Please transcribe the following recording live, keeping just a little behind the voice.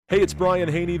Hey, it's Brian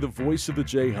Haney, the voice of the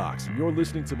Jayhawks, and you're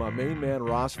listening to my main man,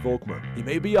 Ross Volkmer. He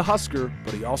may be a Husker,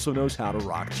 but he also knows how to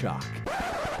rock chalk.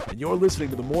 And you're listening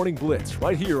to the Morning Blitz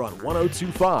right here on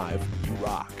 102.5 You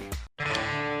Rock.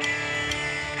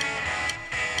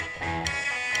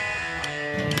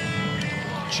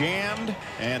 Jammed,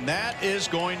 and that is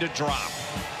going to drop.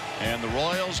 And the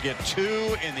Royals get 2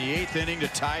 in the 8th inning to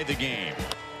tie the game.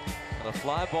 And a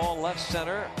fly ball left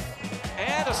center.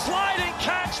 And a sliding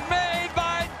catch made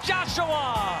by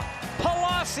Joshua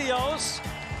Palacios.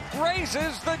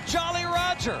 Raises the Jolly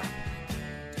Roger.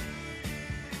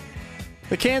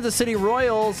 The Kansas City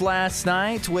Royals last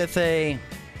night with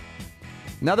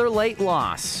another late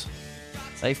loss.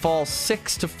 They fall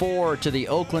 6-4 to the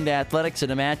Oakland Athletics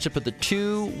in a matchup of the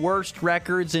two worst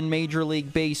records in Major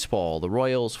League Baseball. The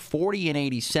Royals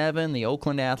 40-87, the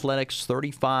Oakland Athletics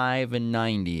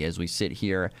 35-90 as we sit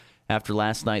here after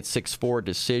last night's 6-4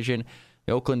 decision.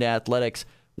 The Oakland Athletics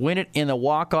win it in the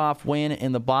walk-off win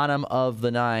in the bottom of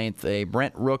the ninth. A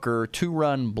Brent Rooker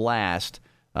 2-run blast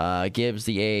gives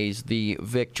the A's the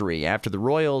victory. After the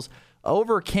Royals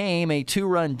overcame a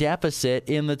 2-run deficit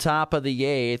in the top of the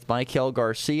 8th, Michael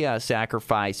Garcia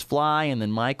sacrificed fly, and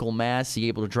then Michael Massey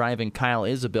able to drive in Kyle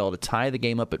Isabel to tie the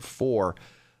game up at 4.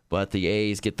 But the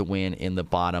A's get the win in the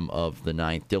bottom of the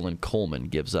ninth. Dylan Coleman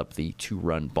gives up the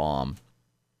 2-run bomb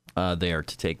there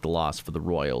to take the loss for the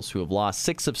Royals, who have lost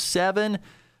 6 of 7.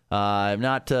 Have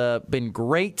not been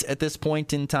great at this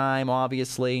point in time,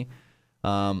 obviously.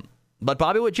 But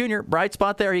Bobby Witt Jr., bright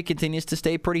spot there. He continues to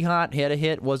stay pretty hot. He had a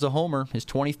hit, was a homer, his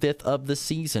 25th of the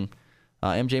season.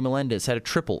 MJ Melendez had a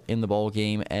triple in the ball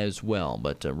game as well.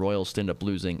 But Royals end up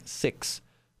losing 6-4,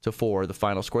 the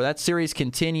final score. That series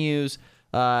continues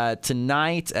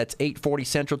tonight at 8:40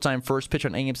 Central Time. First pitch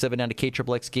on AM 7 down to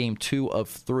KXXX Game 2 of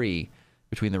 3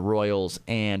 between the Royals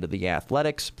and the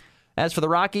Athletics. As for the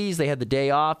Rockies, they had the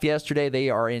day off yesterday. They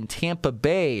are in Tampa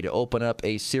Bay to open up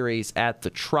a series at the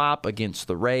Trop against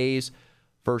the Rays.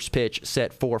 First pitch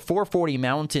set for 4:40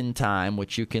 Mountain Time,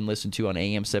 which you can listen to on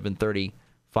AM 730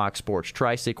 Fox Sports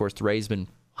Tri-State. Of course, the Rays have been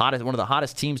one of the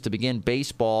hottest teams to begin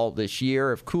baseball this year,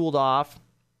 have cooled off,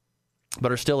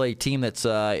 but are still a team that's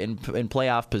in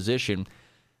playoff position.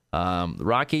 The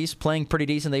Rockies playing pretty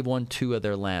decent. They've won 2 of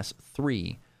their last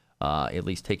 3. At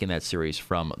least taking that series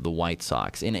from the White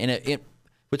Sox.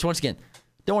 Which, once again,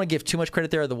 don't want to give too much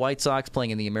credit there. The White Sox playing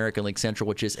in the American League Central,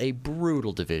 which is a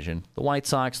brutal division. The White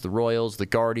Sox, the Royals, the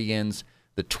Guardians,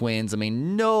 the Twins. I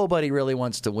mean, nobody really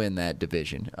wants to win that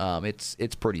division.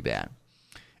 It's pretty bad.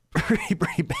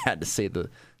 Pretty bad to say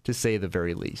the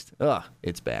very least.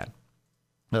 It's bad.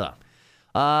 I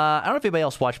don't know if anybody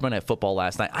else watched Monday Night Football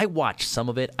last night. I watched some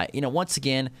of it. Once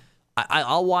again,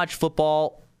 I'll watch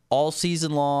football all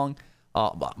season long,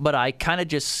 but I kind of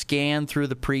just scan through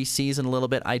the preseason a little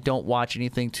bit. I don't watch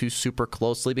anything too super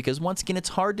closely because, once again, it's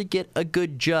hard to get a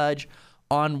good judge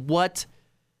on what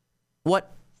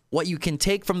you can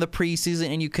take from the preseason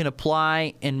and you can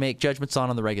apply and make judgments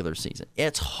on the regular season.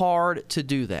 It's hard to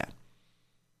do that.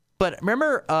 But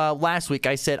remember last week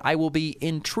I said I will be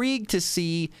intrigued to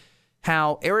see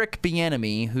how Eric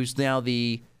Bieniemy, who's now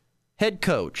the head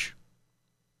coach,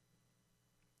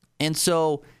 and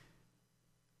so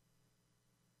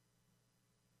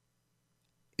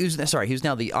who's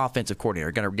now the offensive coordinator.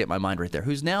 I got to get my mind right there.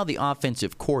 Who's now the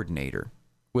offensive coordinator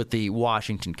with the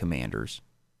Washington Commanders.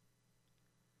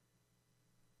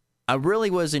 I really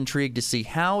was intrigued to see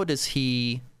how does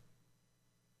he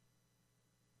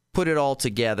put it all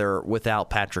together without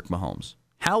Patrick Mahomes.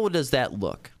 How does that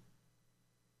look?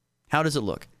 How does it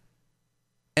look?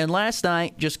 And last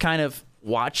night, just kind of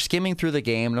skimming through the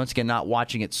game, and once again, not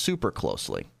watching it super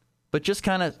closely, but just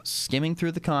kind of skimming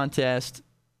through the contest,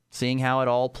 seeing how it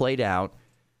all played out,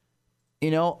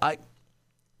 that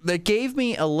gave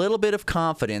me a little bit of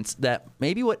confidence that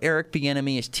maybe what Eric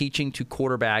Bieniemy is teaching to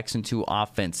quarterbacks and to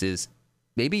offenses,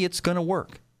 maybe it's going to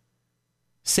work.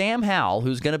 Sam Howell,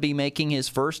 who's going to be making his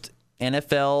first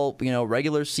NFL,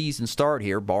 regular season start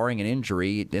here, barring an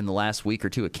injury in the last week or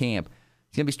two of camp,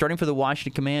 he's going to be starting for the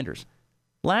Washington Commanders.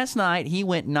 Last night, he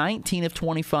went 19 of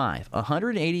 25,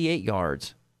 188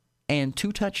 yards, and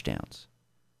 2 touchdowns.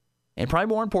 And probably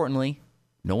more importantly,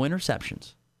 no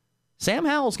interceptions. Sam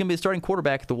Howell's going to be the starting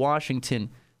quarterback at the Washington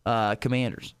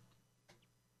Commanders.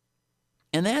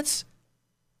 And that's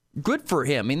good for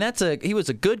him. I mean, he was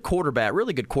a good quarterback,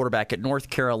 really good quarterback at North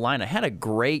Carolina. Had a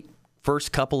great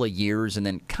first couple of years and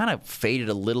then kind of faded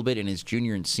a little bit in his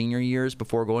junior and senior years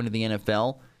before going to the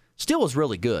NFL. Still was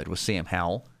really good with Sam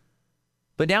Howell.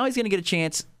 But now he's going to get a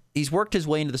chance. He's worked his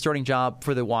way into the starting job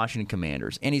for the Washington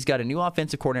Commanders, and he's got a new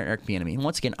offensive coordinator, Eric Bieniemy. And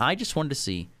once again, I just wanted to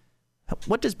see,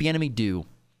 what does Bieniemy do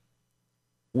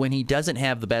when he doesn't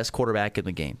have the best quarterback in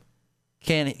the game?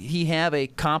 Can he have a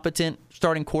competent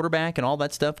starting quarterback and all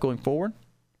that stuff going forward?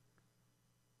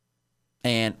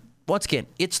 And once again,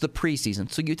 it's the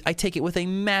preseason, so I take it with a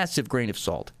massive grain of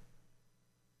salt.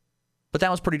 But that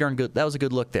was pretty darn good. That was a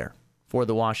good look there for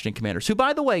the Washington Commanders, who,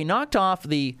 by the way, knocked off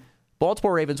the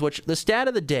Baltimore Ravens, which the stat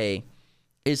of the day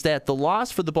is that the loss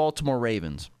for the Baltimore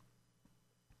Ravens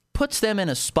puts them in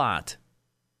a spot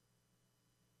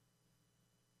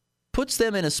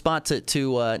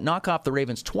to knock off the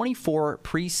Ravens' 24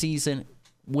 preseason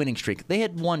winning streak. They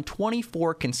had won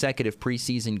 24 consecutive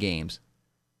preseason games,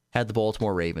 had the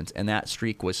Baltimore Ravens, and that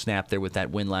streak was snapped there with that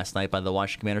win last night by the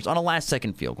Washington Commanders on a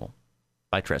last-second field goal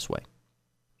by Tress Way.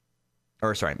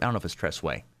 Or, sorry, I don't know if it's Tress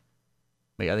Way.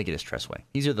 Wait, I think it is Tress Way.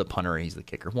 He's either the punter or he's the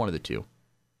kicker, one of the two.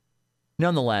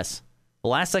 Nonetheless, the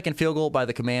last-second field goal by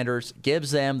the Commanders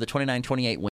gives them the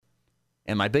 29-28 win.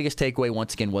 And my biggest takeaway,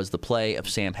 once again, was the play of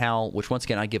Sam Howell, which, once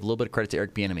again, I give a little bit of credit to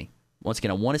Eric Bieniemy. Once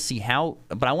again, I want to see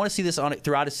but I want to see this on it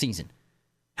throughout a season.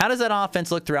 How does that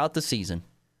offense look throughout the season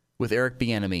with Eric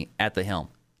Bieniemy at the helm?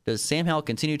 Does Sam Howell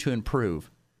continue to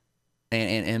improve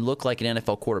and look like an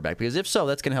NFL quarterback? Because if so,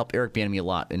 that's going to help Eric Bieniemy a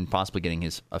lot in possibly getting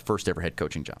his first-ever head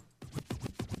coaching job.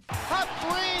 A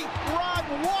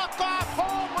three-run walk-off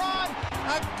home run.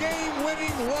 A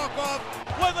game-winning walk-off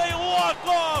with a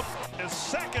walk-off. His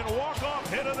second walk-off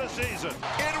hit of the season.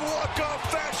 In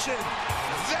walk-off fashion.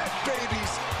 That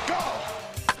baby's go.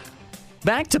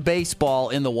 Back to baseball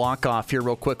in the walk-off here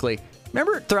real quickly.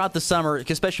 Remember throughout the summer,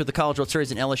 especially with the College World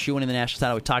Series and LSU winning the national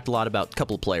title, we talked a lot about a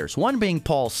couple of players. One being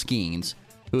Paul Skeens,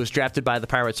 who was drafted by the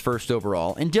Pirates first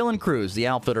overall, and Dylan Cruz, the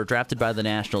outfielder, drafted by the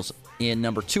Nationals in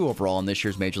number 2 overall in this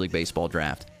year's Major League Baseball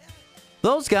draft.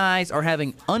 Those guys are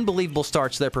having unbelievable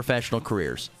starts to their professional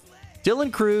careers.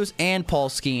 Dylan Cruz and Paul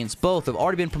Skeens both have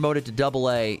already been promoted to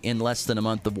Double-A in less than a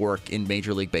month of work in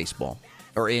Major League Baseball,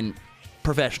 or in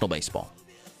professional baseball.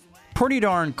 Pretty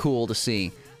darn cool to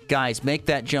see guys make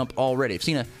that jump already.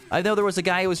 I know there was a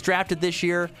guy who was drafted this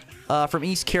year from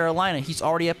East Carolina. He's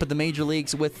already up at the major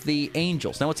leagues with the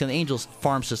Angels. Now, the Angels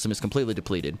farm system is completely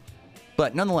depleted.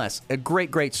 But nonetheless, a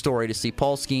great, great story to see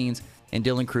Paul Skeens and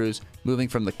Dylan Cruz moving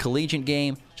from the collegiate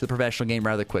game to the professional game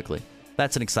rather quickly.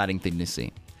 That's an exciting thing to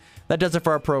see. That does it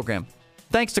for our program.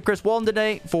 Thanks to Chris Walton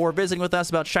today for visiting with us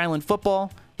about Shiloh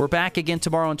football. We're back again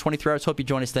tomorrow in 23 hours. Hope you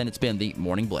join us then. It's been the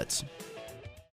Morning Blitz.